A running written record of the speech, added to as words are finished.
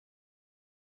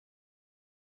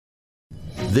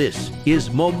This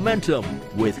is Momentum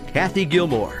with Kathy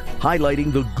Gilmore,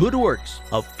 highlighting the good works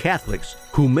of Catholics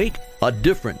who make a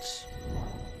difference.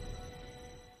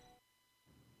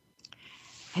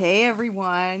 Hey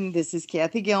everyone, this is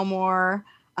Kathy Gilmore.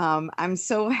 I'm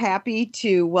so happy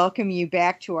to welcome you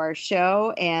back to our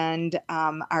show, and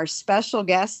our special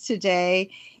guest today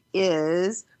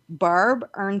is Barb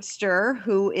Ernster,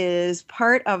 who is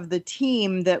part of the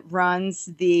team that runs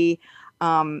the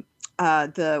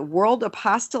World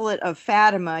Apostolate of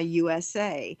Fatima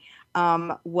USA.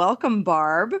 Welcome,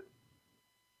 Barb.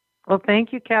 Well,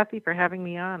 thank you, Kathy, for having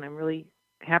me on. I'm really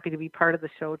happy to be part of the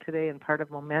show today and part of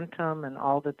Momentum and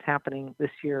all that's happening this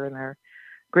year in our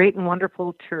great and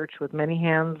wonderful church with many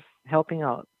hands helping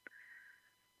out.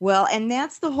 Well, and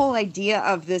that's the whole idea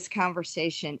of this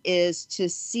conversation, is to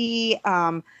see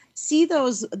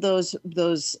those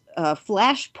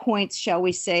flash points, shall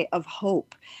we say, of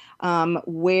hope,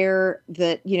 where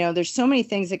there's so many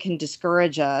things that can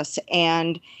discourage us,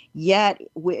 and yet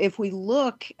if we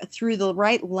look through the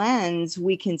right lens,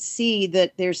 we can see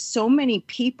that there's so many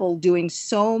people doing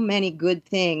so many good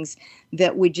things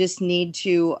that we just need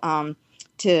to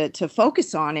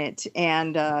focus on it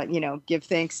and give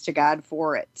thanks to God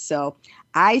for it. So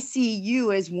I see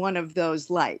you as one of those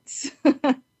lights.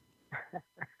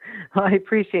 Well, I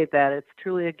appreciate that. It's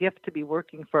truly a gift to be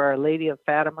working for Our Lady of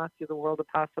Fatima through the World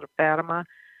Apostolate of Fatima,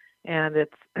 and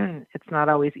it's not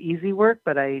always easy work,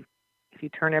 but if you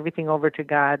turn everything over to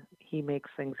God, He makes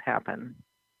things happen.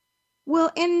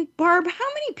 Well, and Barb,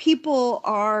 how many people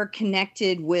are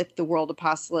connected with the World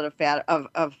Apostolate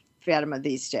of Fatima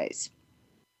these days?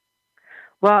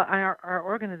 Well, our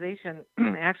organization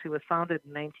actually was founded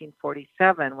in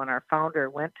 1947 when our founder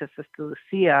went to Sister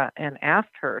Lucia and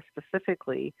asked her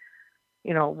specifically,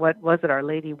 what was it Our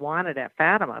Lady wanted at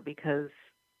Fatima, because,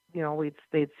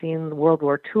 they'd seen World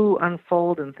War II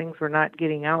unfold and things were not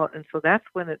getting out. And so that's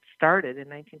when it started in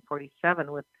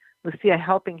 1947 with Lucia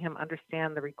helping him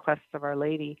understand the requests of Our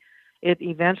Lady. It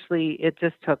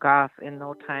just took off in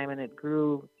no time, and it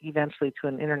grew eventually to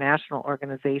an international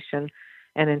organization.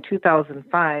 And in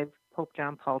 2005, Pope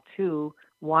John Paul II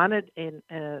wanted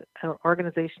an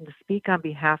organization to speak on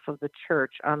behalf of the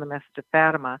Church on the message of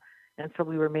Fatima. And so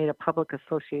we were made a public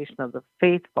association of the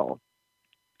faithful.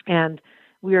 And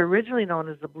we were originally known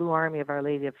as the Blue Army of Our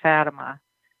Lady of Fatima.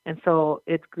 And so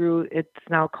it grew. It's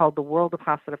now called the World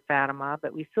Apostolate of Fatima,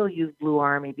 but we still use Blue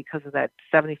Army because of that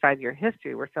 75-year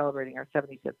history. We're celebrating our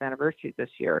 75th anniversary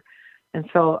this year. And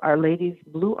so Our Lady's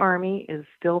Blue Army is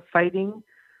still fighting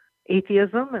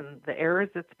atheism and the errors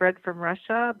that spread from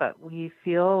Russia, but we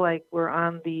feel like we're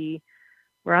on the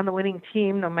winning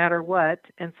team no matter what.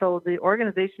 And so the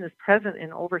organization is present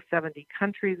in over 70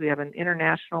 countries. We have an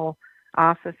international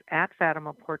office at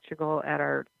Fatima, Portugal, at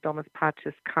our Domus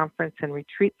Pachis Conference and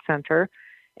Retreat Center,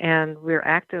 and we're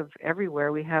active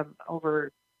everywhere. We have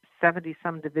over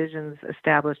 70-some divisions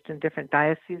established in different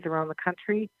dioceses around the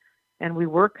country, and we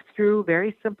work through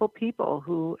very simple people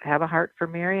who have a heart for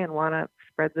Mary and want to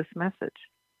spread this message.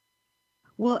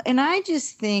 Well, and I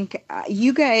just think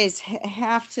you guys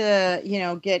have to,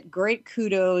 get great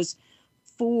kudos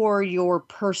for your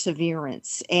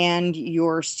perseverance and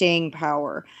your staying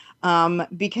power.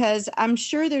 Because I'm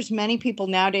sure there's many people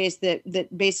nowadays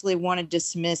that basically want to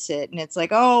dismiss it. And it's like,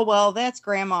 oh, well, that's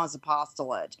grandma's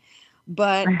apostolate.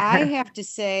 But I have to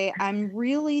say, I'm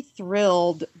really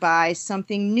thrilled by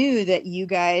something new that you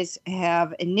guys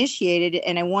have initiated,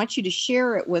 and I want you to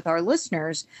share it with our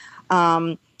listeners.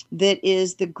 That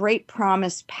is the Great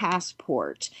Promise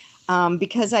Passport,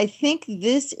 because I think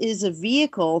this is a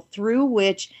vehicle through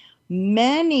which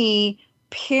many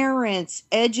parents,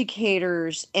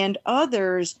 educators, and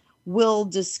others will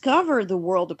discover the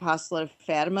World Apostolate of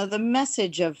Fatima, the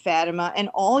message of Fatima, and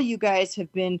all you guys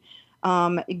have been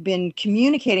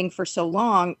communicating for so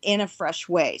long in a fresh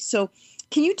way. So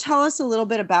can you tell us a little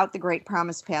bit about the Great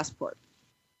Promise Passport?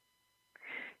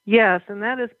 Yes, and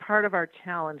that is part of our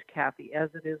challenge, Kathy,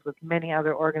 as it is with many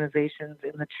other organizations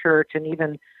in the church and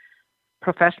even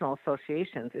professional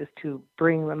associations, is to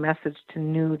bring the message to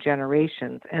new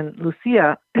generations. And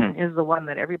Lucia is the one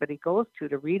that everybody goes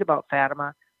to read about Fatima.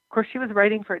 Of course, she was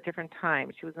writing for a different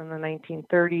time. She was in the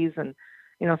 1930s, and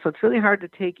so it's really hard to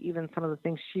take even some of the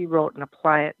things she wrote and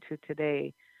apply it to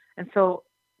today. And so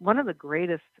one of the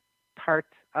greatest parts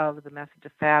of the message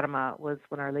of Fatima was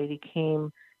when Our Lady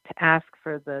came to ask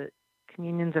for the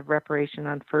communions of reparation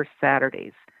on first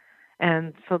Saturdays.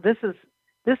 And so this is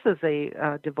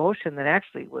a devotion that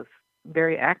actually was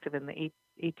very active in the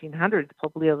 1800s.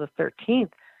 Pope Leo XIII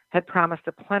had promised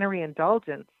a plenary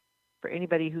indulgence for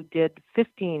anybody who did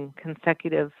 15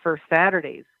 consecutive first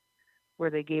Saturdays,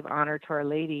 where they gave honor to Our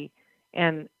Lady.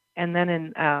 And then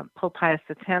in Pope Pius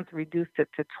X reduced it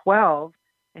to 12,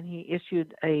 and he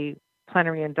issued a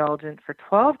plenary indulgence for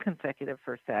 12 consecutive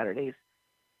First Saturdays.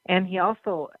 And he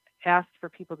also asked for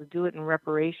people to do it in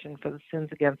reparation for the sins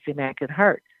against the Immaculate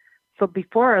Heart. So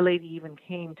before Our Lady even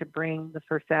came to bring the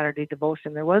First Saturday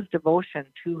devotion, there was devotion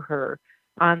to her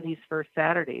on these First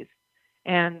Saturdays.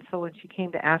 And so when she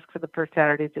came to ask for the First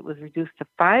Saturdays, it was reduced to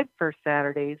 5 First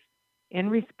Saturdays in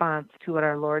response to what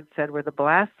our Lord said were the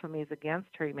blasphemies against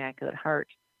her Immaculate Heart.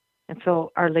 And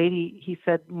so Our Lady, he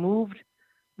said, moved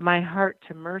my heart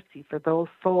to mercy for those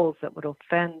souls that would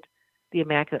offend the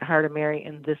Immaculate Heart of Mary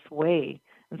in this way,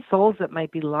 and souls that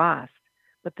might be lost.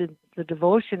 But the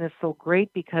devotion is so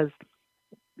great because,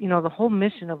 you know, the whole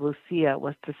mission of Lucia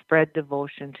was to spread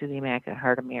devotion to the Immaculate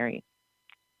Heart of Mary.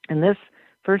 And this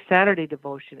First Saturday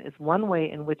devotion is one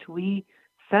way in which we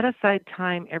set aside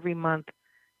time every month.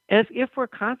 As if we're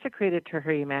consecrated to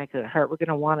her Immaculate Heart, we're going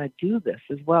to want to do this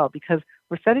as well, because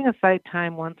we're setting aside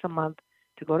time once a month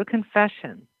to go to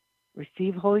confession,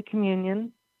 receive Holy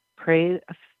Communion, pray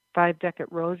a 5-decade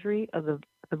rosary of the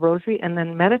rosary, and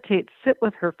then meditate, sit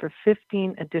with her for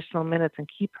 15 additional minutes and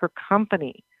keep her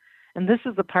company. And this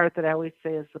is the part that I always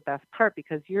say is the best part,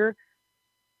 because you're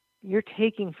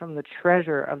taking from the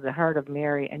treasure of the heart of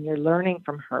Mary and you're learning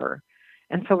from her.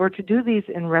 And so we're to do these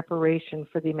in reparation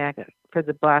for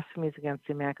the blasphemies against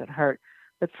the Immaculate Heart.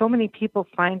 But so many people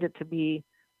find it to be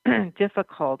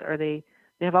difficult, or they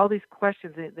have all these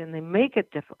questions and they make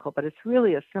it difficult, but it's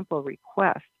really a simple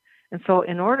request. And so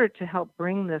in order to help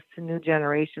bring this to new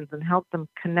generations and help them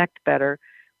connect better,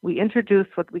 we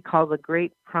introduced what we call the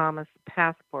Great Promise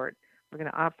Passport. We're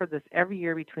going to offer this every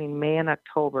year between May and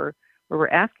October, where we're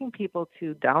asking people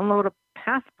to download a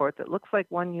passport that looks like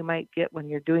one you might get when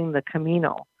you're doing the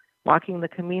Camino, walking the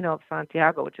Camino of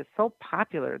Santiago, which is so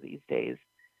popular these days,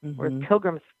 where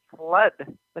pilgrims flood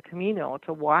the Camino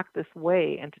to walk this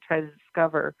way and to try to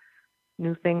discover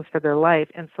new things for their life.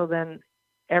 And so then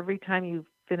every time you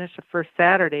finish the First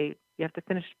Saturday, you have to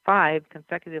finish 5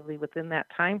 consecutively within that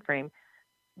time frame,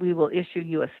 we will issue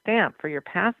you a stamp for your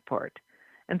passport.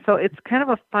 And so it's kind of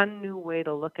a fun new way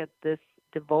to look at this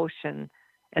devotion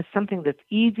as something that's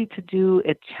easy to do.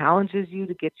 It challenges you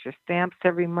to get your stamps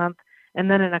every month.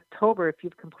 And then in October, if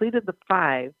you've completed the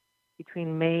 5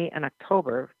 between May and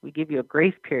October, we give you a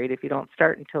grace period. If you don't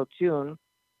start until June,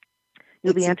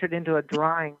 you'll be entered into a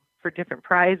drawing for different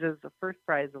prizes, the first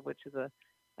prize of which is a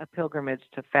pilgrimage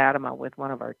to Fatima with one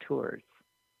of our tours.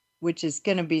 Which is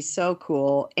going to be so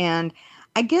cool. And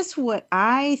I guess what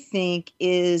I think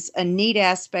is a neat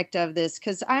aspect of this,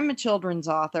 because I'm a children's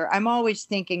author, I'm always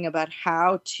thinking about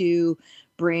how to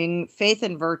bring faith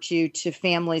and virtue to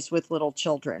families with little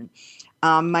children.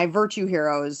 My Virtue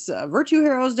Heroes,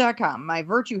 virtueheroes.com. My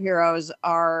Virtue Heroes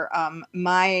are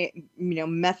my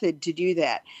method to do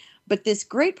that. But this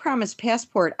Great Promise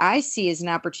Passport I see as an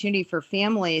opportunity for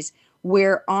families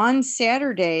where on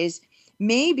Saturdays,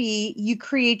 maybe you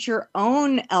create your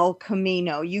own El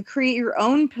Camino, you create your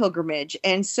own pilgrimage.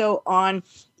 And so on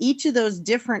each of those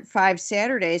different 5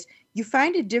 Saturdays, you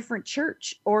find a different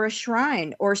church or a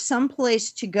shrine or some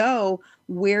place to go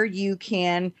where you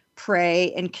can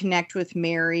pray and connect with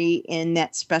Mary in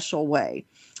that special way.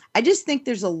 I just think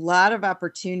there's a lot of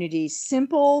opportunities,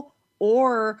 simple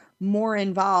or more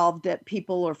involved, that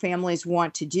people or families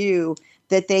want to do,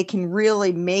 that they can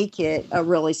really make it a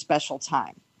really special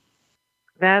time.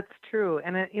 That's true.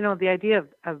 And, the idea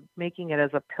of making it as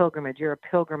a pilgrimage, you're a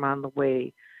pilgrim on the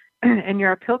way, and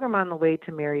you're a pilgrim on the way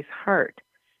to Mary's heart.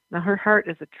 Now, her heart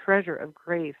is a treasure of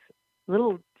grace.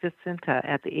 Little Jacinta,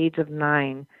 at the age of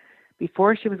 9,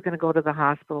 before she was going to go to the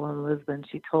hospital in Lisbon,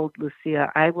 she told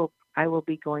Lucia, I will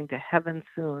be going to heaven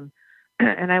soon,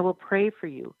 and I will pray for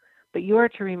you. But you are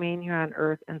to remain here on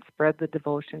earth and spread the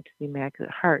devotion to the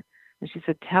Immaculate Heart. And she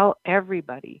said, tell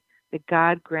everybody that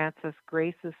God grants us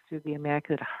graces through the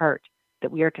Immaculate Heart,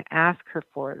 that we are to ask her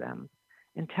for them.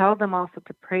 And tell them also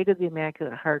to pray to the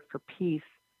Immaculate Heart for peace,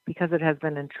 because it has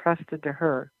been entrusted to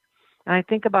her. And I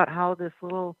think about how this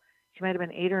she might have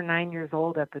been 8 or 9 years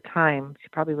old at the time. She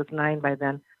probably was 9 by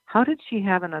then. How did she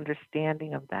have an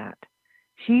understanding of that?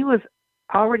 She was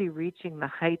already reaching the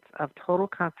heights of total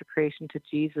consecration to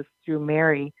Jesus through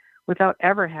Mary without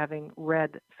ever having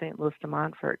read St. Louis de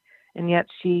Montfort. And yet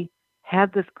she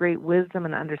had this great wisdom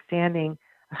and understanding.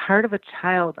 The heart of a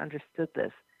child understood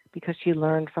this because she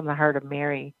learned from the heart of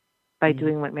Mary by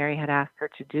doing what Mary had asked her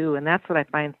to do. And that's what I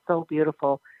find so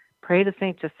beautiful. Pray to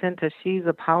St. Jacinta. She's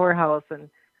a powerhouse. And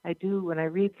when I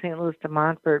read St. Louis de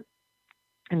Montfort,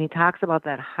 and he talks about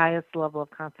that highest level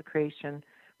of consecration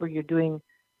where you're doing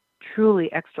truly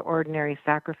extraordinary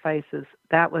sacrifices,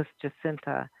 that was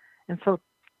Jacinta. And so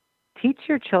Teach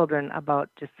your children about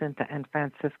Jacinta and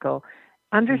Francisco.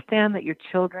 Understand that your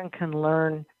children can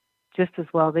learn just as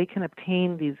well. They can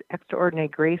obtain these extraordinary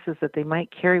graces that they might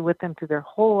carry with them through their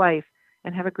whole life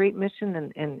and have a great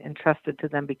mission entrusted to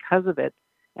them because of it,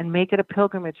 and make it a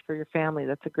pilgrimage for your family.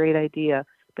 That's a great idea.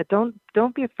 But don't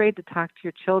be afraid to talk to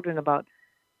your children about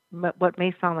what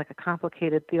may sound like a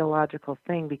complicated theological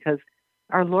thing, because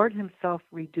our Lord himself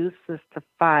reduced this to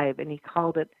 5, and he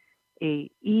called it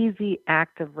a easy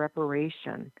act of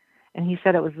reparation. And he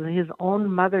said it was his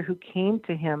own mother who came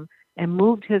to him and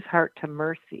moved his heart to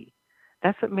mercy.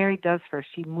 That's what Mary does for us.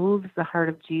 She moves the heart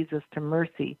of Jesus to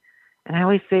mercy. And I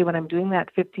always say when I'm doing that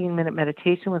 15-minute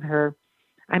meditation with her,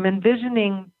 I'm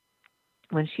envisioning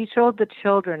when she showed the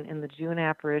children in the June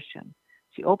apparition,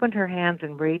 she opened her hands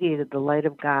and radiated the light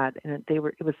of God, and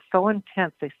it was so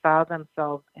intense they saw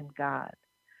themselves in God.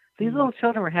 These little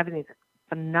children were having these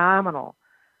phenomenal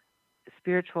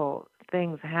spiritual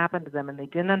things happen to them, and they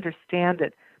didn't understand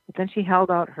it. But then she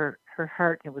held out her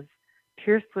heart, and it was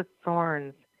pierced with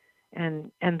thorns,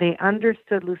 and they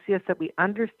understood. Lucia said, we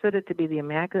understood it to be the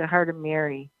Immaculate Heart of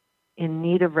Mary in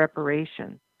need of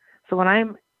reparation. So when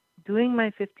I'm doing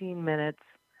my 15 minutes,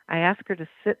 I ask her to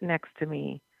sit next to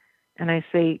me, and I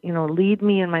say, lead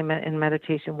me in in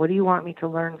meditation. What do you want me to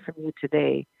learn from you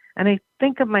today? And I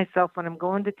think of myself when I'm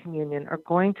going to communion or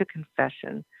going to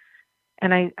confession,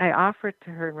 and I offer it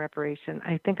to her in reparation.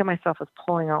 I think of myself as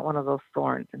pulling out one of those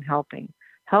thorns and helping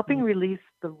release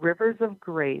the rivers of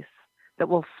grace that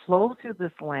will flow through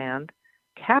this land,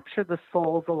 capture the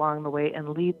souls along the way, and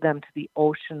lead them to the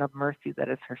ocean of mercy that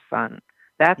is her Son.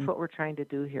 That's what we're trying to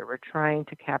do here. We're trying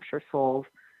to capture souls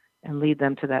and lead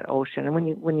them to that ocean.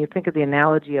 And when you think of the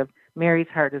analogy of Mary's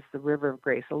heart as the river of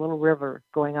grace, a little river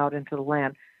going out into the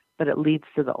land, but it leads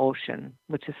to the ocean,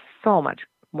 which is so much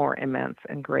more immense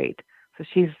and great. So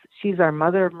she's our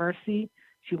mother of mercy.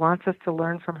 She wants us to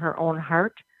learn from her own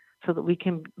heart so that we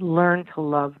can learn to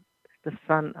love the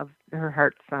Son of her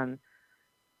heart's Son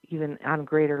even on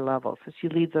greater levels. So she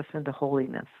leads us into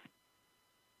holiness.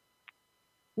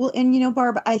 Well, and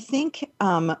Barb, I think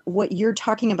what you're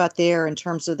talking about there in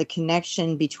terms of the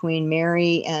connection between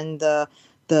Mary and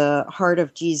the heart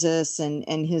of Jesus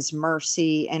and his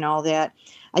mercy and all that,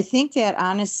 I think that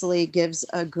honestly gives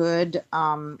a good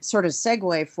sort of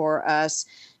segue for us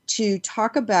to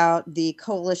talk about the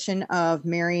coalition of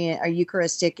Marian,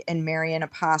 Eucharistic and Marian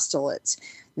apostolates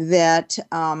that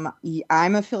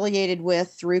I'm affiliated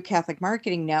with through Catholic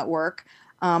Marketing Network.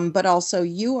 But also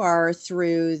you are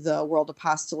through the World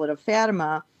Apostolate of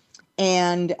Fatima.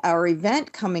 And our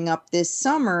event coming up this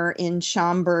summer in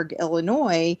Schaumburg,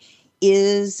 Illinois,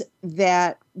 is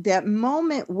that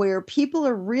moment where people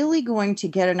are really going to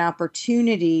get an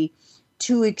opportunity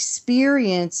to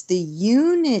experience the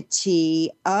unity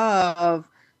of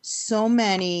so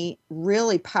many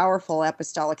really powerful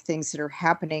apostolic things that are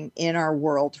happening in our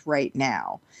world right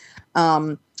now.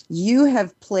 You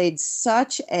have played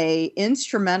such a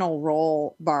instrumental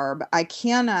role, Barb.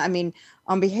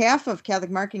 On behalf of Catholic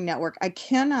Marketing Network, I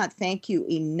cannot thank you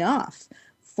enough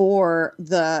for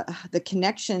the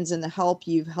connections and the help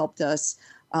you've helped us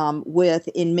with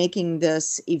in making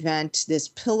this event, this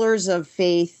Pillars of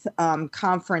Faith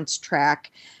conference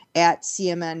track at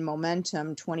CMN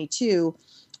Momentum 22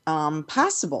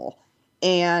 possible.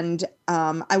 And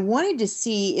I wanted to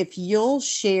see if you'll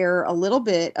share a little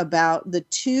bit about the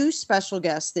 2 special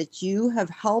guests that you have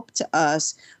helped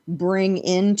us bring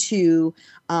into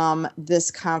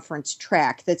this conference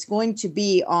track that's going to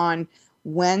be on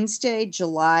Wednesday,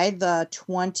 July the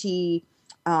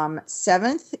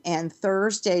 27th and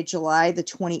Thursday, July the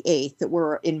 28th, that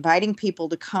we're inviting people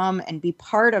to come and be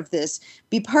part of this,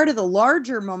 be part of the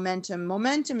larger Momentum.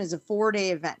 Momentum is a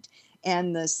 4-day event.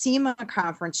 And the SEMA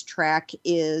conference track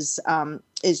is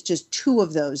just 2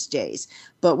 of those days.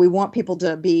 But we want people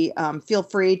to be feel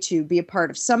free to be a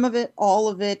part of some of it, all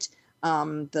of it.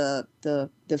 The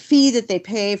fee that they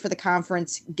pay for the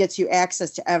conference gets you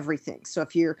access to everything. So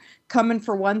if you're coming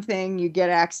for one thing, you get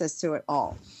access to it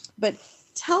all. But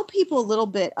tell people a little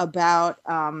bit about.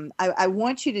 I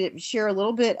want you to share a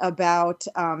little bit about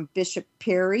Bishop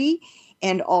Perry.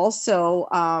 And also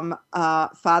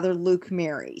Father Luke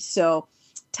Mary. So,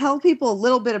 tell people a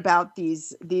little bit about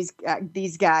these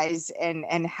guys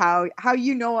and how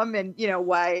you know them and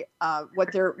why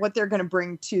what they're going to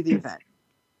bring to the event.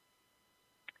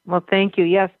 Well, thank you.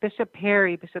 Yes, Bishop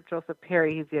Joseph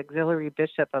Perry. He's the auxiliary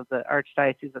bishop of the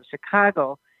Archdiocese of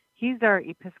Chicago. He's our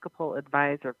Episcopal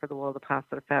advisor for the World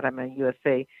Apostolate of Fatima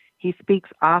USA. He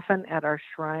speaks often at our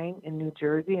shrine in New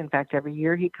Jersey. In fact, every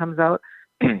year he comes out.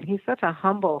 He's such a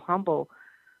humble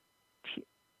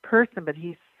person, but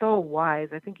he's so wise.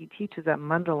 I think he teaches at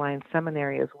Mundelein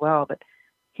Seminary as well, but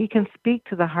he can speak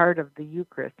to the heart of the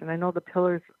Eucharist. And I know the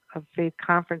Pillars of Faith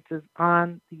Conference is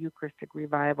on the Eucharistic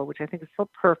revival, which I think is so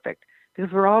perfect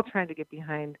because we're all trying to get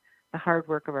behind the hard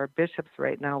work of our bishops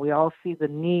right now. We all see the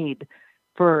need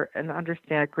for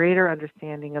a greater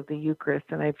understanding of the Eucharist,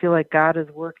 and I feel like God is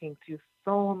working through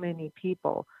so many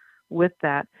people with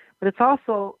that. But it's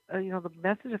also, the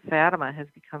message of Fatima has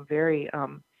become very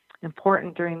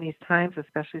important during these times,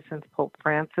 especially since Pope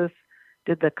Francis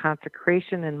did the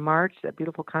consecration in March, that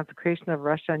beautiful consecration of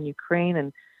Russia and Ukraine.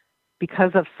 And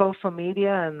because of social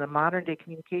media and the modern day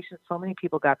communication, so many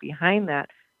people got behind that.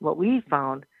 What we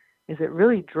found is it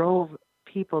really drove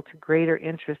people to greater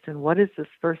interest in what is this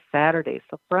first Saturday.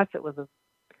 So for us, it was a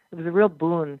real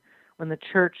boon when the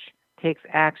church takes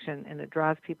action and it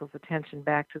draws people's attention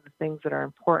back to the things that are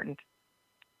important.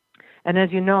 And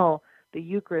as you know, the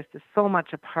Eucharist is so much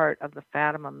a part of the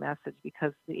Fatima message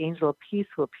because the angel of peace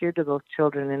who appeared to those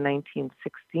children in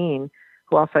 1916,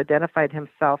 who also identified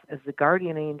himself as the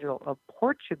guardian angel of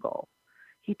Portugal,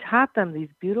 he taught them these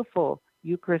beautiful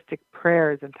Eucharistic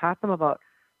prayers and taught them about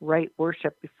right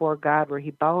worship before God, where he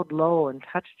bowed low and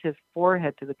touched his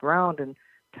forehead to the ground, and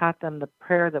taught them the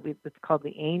prayer it's called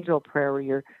the angel prayer, where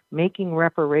you're making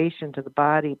reparation to the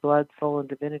body, blood, soul, and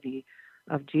divinity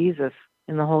of Jesus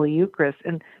in the Holy Eucharist.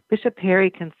 And Bishop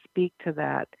Harry can speak to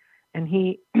that. And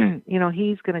he,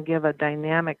 he's going to give a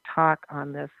dynamic talk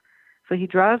on this. So he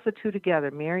draws the two together,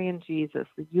 Mary and Jesus,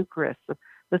 the Eucharist,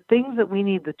 the things that we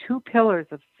need, the two pillars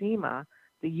of SEMA,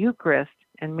 the Eucharist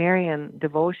and Marian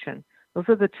devotion. Those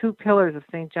are the two pillars of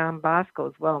St. John Bosco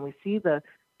as well. And we see the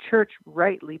church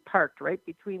rightly parked right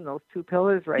between those two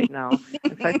pillars right now.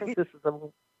 And so I think this is a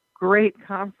great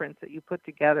conference that you put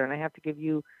together. And I have to give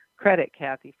you credit,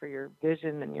 Kathy, for your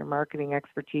vision and your marketing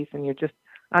expertise and your just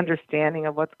understanding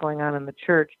of what's going on in the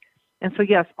church. And so,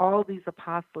 yes, all these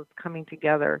apostles coming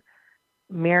together,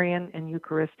 Marian and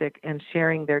Eucharistic, and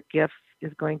sharing their gifts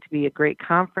is going to be a great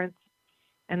conference.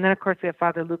 And then, of course, we have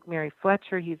Father Luke Mary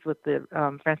Fletcher. He's with the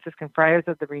Franciscan Friars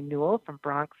of the Renewal from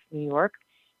Bronx, New York.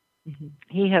 Mm-hmm.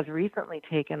 He has recently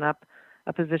taken up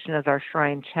a position as our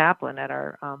shrine chaplain at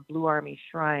our Blue Army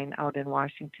Shrine out in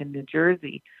Washington, New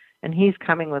Jersey. And he's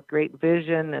coming with great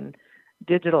vision and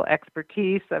digital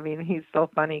expertise. I mean, he's so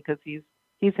funny because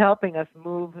he's helping us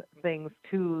move things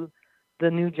to the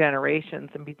new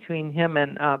generations. And between him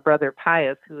and Brother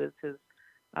Pius, who is his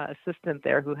assistant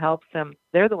there, who helps him,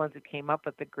 they're the ones who came up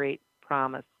with the Great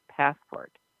Promise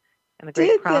Passport. And the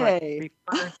Great Promise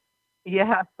refers,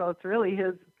 yeah, so it's really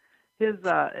his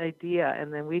idea,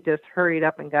 and then we just hurried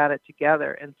up and got it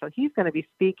together. And so he's going to be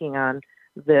speaking on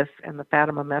this and the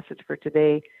Fatima message for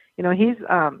today.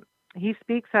 He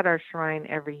speaks at our shrine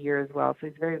every year as well. So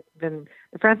the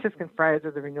Franciscan Friars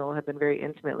of the Renewal have been very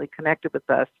intimately connected with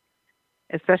us,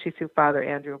 especially through Father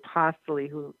Andrew Apostoli,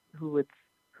 who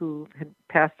had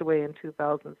passed away in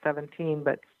 2017.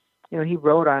 But he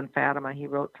wrote on Fatima. He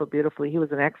wrote so beautifully. He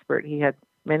was an expert. He had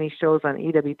many shows on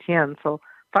EWTN. So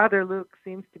Father Luke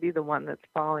seems to be the one that's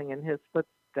following in his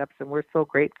footsteps, and we're so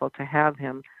grateful to have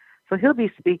him. So he'll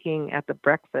be speaking at the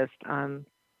breakfast on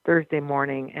Thursday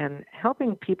morning and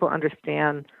helping people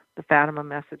understand the Fatima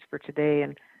message for today.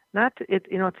 And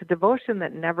it's a devotion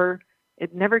that never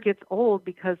gets old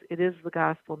because it is the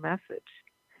gospel message.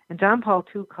 And John Paul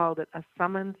II called it a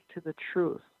summons to the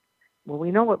truth. Well,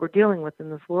 we know what we're dealing with in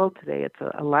this world today. It's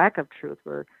a lack of truth,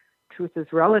 where truth is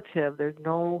relative. There's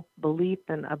no belief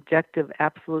in objective,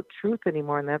 absolute truth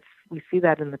anymore, and we see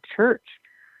that in the church.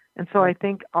 And so I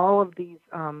think all of these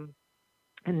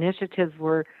initiatives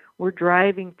were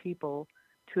driving people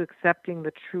to accepting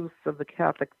the truths of the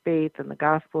Catholic faith and the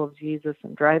gospel of Jesus,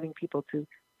 and driving people to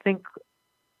think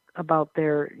about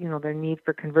their need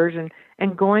for conversion.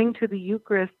 And going to the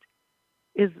Eucharist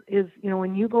is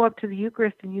when you go up to the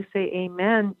Eucharist and you say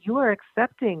amen, you are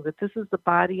accepting that this is the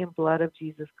body and blood of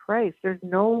Jesus Christ.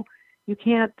 You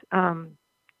can't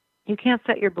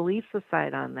set your beliefs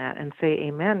aside on that and say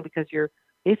amen, because you're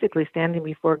basically standing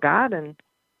before God and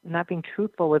not being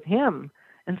truthful with him.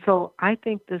 And so I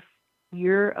think this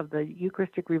year of the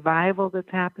Eucharistic revival that's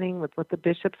happening with what the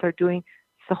bishops are doing,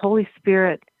 it's the Holy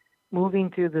Spirit moving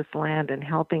through this land and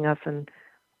helping us. And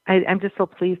I'm just so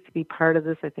pleased to be part of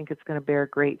this. I think it's going to bear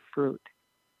great fruit.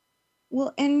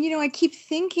 Well, and, I keep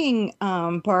thinking,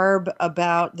 Barb,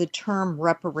 about the term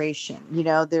reparation.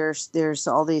 There's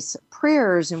all these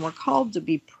prayers, and we're called to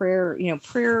be prayer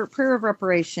of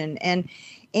reparation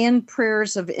and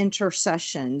prayers of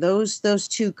intercession. Those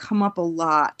two come up a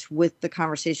lot with the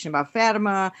conversation about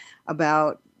Fatima,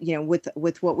 about,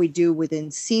 with what we do within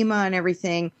SEMA and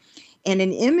everything. And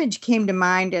an image came to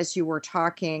mind as you were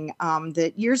talking,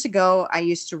 that years ago I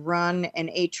used to run an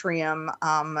atrium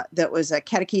that was a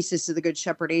Catechesis of the Good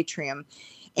Shepherd atrium.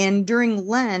 And during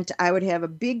Lent, I would have a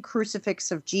big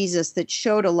crucifix of Jesus that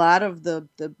showed a lot of the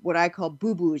what I call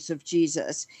boo-boos of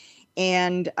Jesus.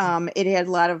 And it had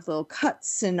a lot of little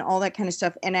cuts and all that kind of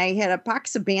stuff. And I had a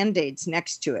box of Band-Aids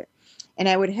next to it. And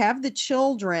I would have the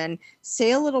children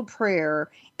say a little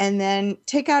prayer and then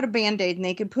take out a Band-Aid, and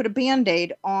they could put a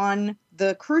Band-Aid on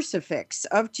the crucifix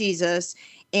of Jesus.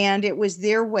 And it was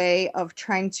their way of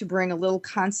trying to bring a little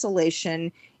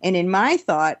consolation, and in my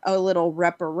thought, a little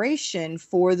reparation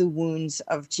for the wounds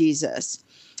of Jesus.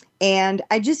 And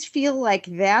I just feel like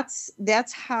that's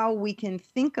how we can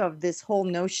think of this whole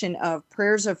notion of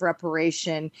prayers of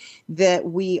reparation, that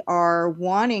we are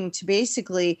wanting to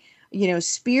basically,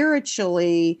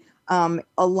 spiritually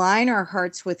align our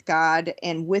hearts with God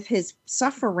and with his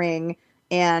suffering,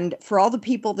 and for all the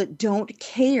people that don't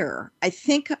care. I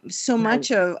think so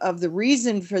much of the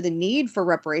reason for the need for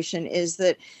reparation is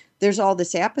that there's all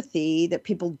this apathy, that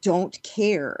people don't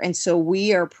care. And so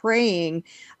we are praying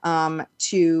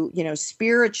to,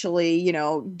 spiritually,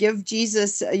 give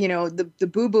Jesus, the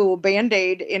boo-boo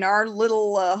Band-Aid in our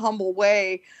little humble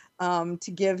way,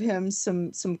 to give him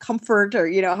some comfort, or,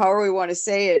 however we want to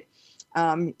say it.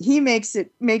 He makes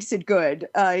it good.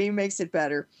 He makes it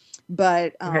better.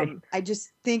 But I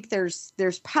just think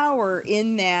there's power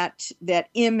in that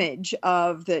image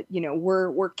of that,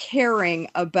 we're caring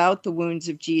about the wounds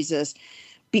of Jesus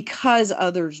because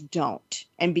others don't,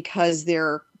 and because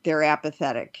they're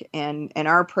apathetic, and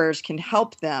our prayers can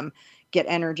help them get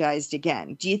energized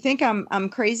again. Do you think I'm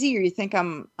crazy, or you think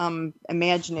I'm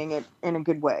imagining it in a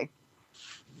good way?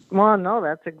 Well, no,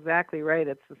 that's exactly right.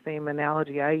 It's the same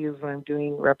analogy I use when I'm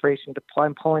doing reparation.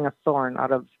 I'm pulling a thorn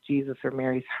out of Jesus or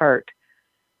Mary's heart,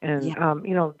 and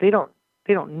they don't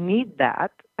need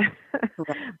that,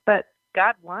 but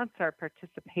God wants our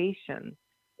participation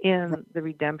in the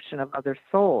redemption of other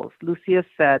souls. Lucia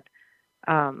said,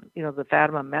 the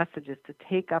Fatima message is to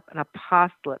take up an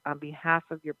apostolate on behalf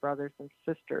of your brothers and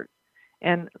sisters.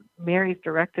 And Mary's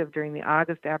directive during the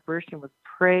August apparition was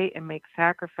pray and make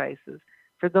sacrifices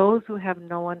for those who have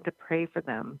no one to pray for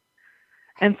them.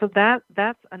 And so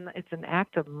it's an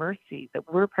act of mercy,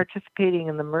 that we're participating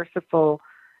in the merciful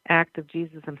act of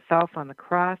Jesus himself on the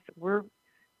cross. We're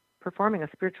performing a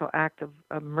spiritual act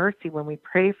of mercy when we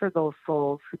pray for those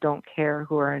souls who don't care,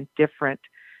 who are indifferent.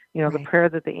 The prayer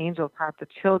that the angel taught the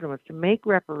children was to make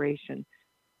reparation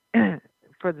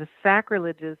for the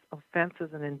sacrilegious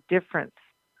offenses and indifference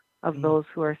of those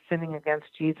who are sinning against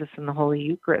Jesus in the Holy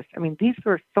Eucharist. I mean, these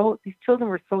children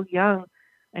were so young,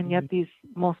 and yet these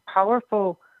most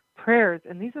powerful prayers,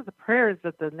 and these are the prayers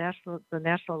that the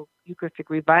National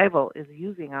Eucharistic Revival is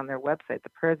using on their website,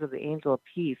 the prayers of the Angel of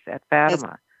Peace at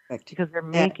Fatima, because they're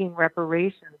making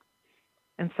reparations.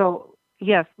 And so,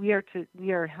 yes, we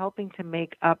are helping to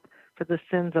make up for the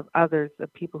sins of others,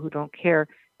 of people who don't care,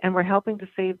 and we're helping to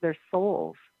save their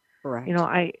souls. Correct.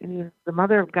 The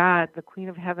Mother of God, the Queen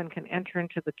of Heaven, can enter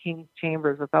into the King's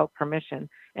chambers without permission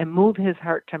and move his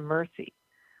heart to mercy.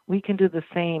 We can do the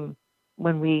same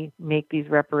when we make these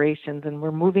reparations, and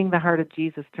we're moving the heart of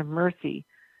Jesus to mercy,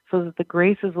 so that the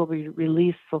graces will be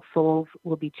released, so souls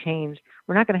will be changed.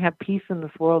 We're not going to have peace in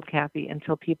this world, Kathy,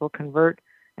 until people convert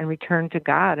and return to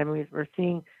God. I mean, we're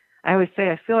seeing, I always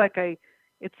say, I feel like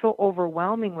it's so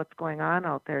overwhelming what's going on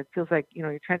out there. It feels like,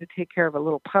 you're trying to take care of a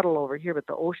little puddle over here, but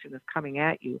the ocean is coming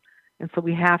at you. And so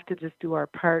we have to just do our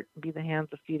part, be the hands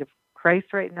and feet of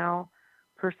Christ right now,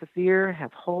 persevere,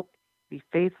 have hope, be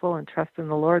faithful, and trust in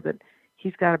the Lord that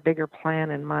he's got a bigger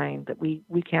plan in mind, that we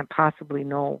can't possibly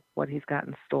know what he's got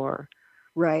in store.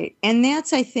 Right. And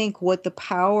that's, I think, what the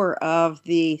power of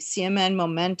the CMN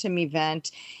Momentum event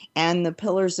and the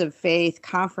Pillars of Faith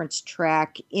conference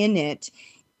track in it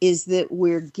is, that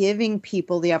we're giving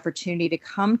people the opportunity to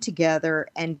come together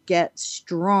and get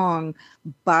strong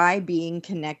by being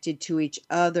connected to each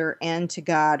other and to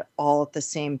God all at the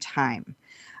same time.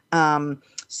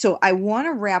 So I want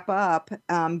to wrap up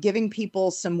giving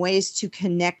people some ways to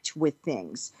connect with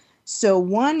things. So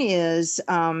one is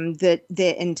that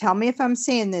and tell me if I'm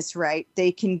saying this right,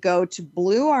 they can go to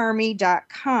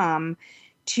bluearmy.com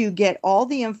to get all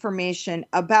the information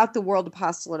about the World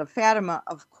Apostolate of Fatima,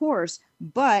 of course,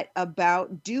 but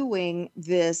about doing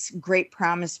this Great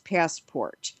Promise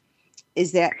Passport.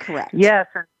 Is that correct? Yes.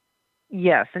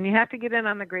 And you have to get in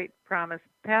on the Great Promise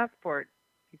Passport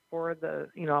before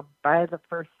by the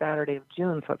first Saturday of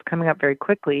June. So it's coming up very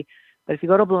quickly. But if you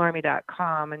go to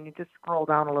bluearmy.com and you just scroll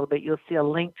down a little bit, you'll see a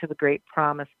link to the Great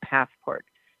Promise Passport.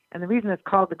 And the reason it's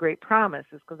called the Great Promise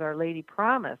is because Our Lady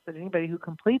promised that anybody who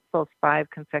completes those 5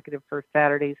 consecutive First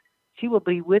Saturdays, she will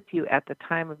be with you at the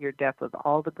time of your death with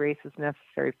all the graces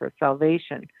necessary for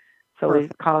salvation. So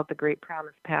Perfect. we call it the Great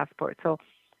Promise Passport. So,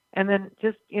 and then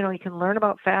just, you can learn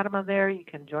about Fatima there. You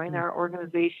can join our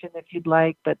organization if you'd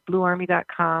like, but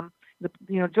bluearmy.com.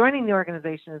 Joining the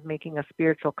organization is making a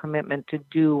spiritual commitment to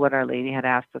do what Our Lady had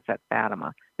asked us at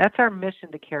Fatima. That's our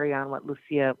mission, to carry on what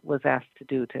Lucia was asked to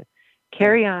do, to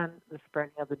carry on the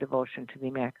spreading of the devotion to the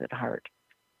Immaculate Heart.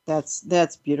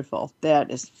 That's beautiful.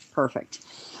 That is perfect.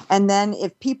 And then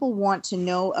if people want to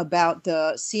know about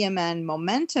the CMN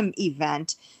Momentum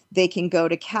event, they can go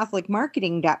to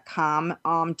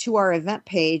CatholicMarketing.com to our event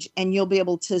page, and you'll be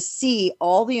able to see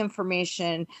all the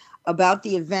information about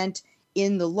the event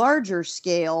in the larger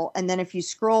scale. And then if you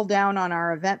scroll down on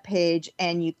our event page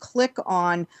and you click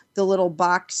on the little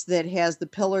box that has the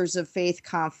Pillars of Faith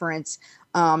conference,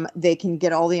 they can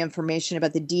get all the information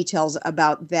about the details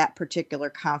about that particular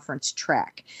conference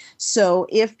track. So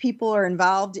if people are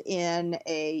involved in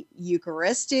a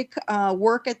Eucharistic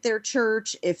work at their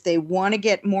church, if they want to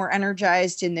get more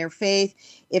energized in their faith,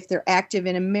 if they're active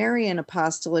in a Marian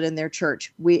apostolate in their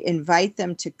church, we invite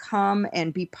them to come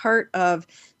and be part of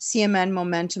CMN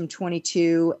Momentum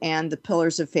 22 and the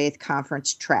Pillars of Faith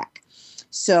conference track.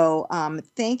 So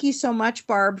thank you so much,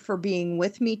 Barb, for being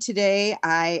with me today.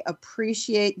 I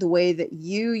appreciate the way that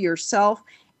you yourself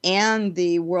and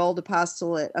the World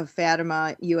Apostolate of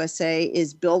Fatima USA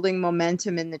is building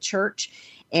momentum in the church.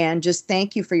 And just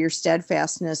thank you for your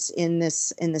steadfastness in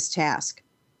this task.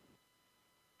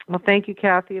 Well, thank you,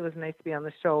 Kathy. It was nice to be on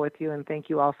the show with you. And thank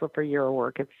you also for your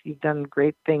work. You've done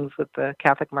great things with the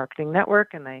Catholic Marketing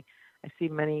Network, and I see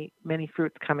many, many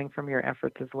fruits coming from your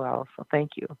efforts as well. So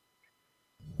thank you.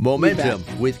 Momentum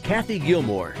with Kathy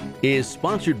Gilmore is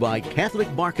sponsored by Catholic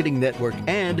Marketing Network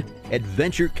and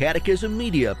Adventure Catechism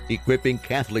Media, equipping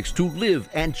Catholics to live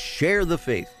and share the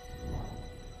faith.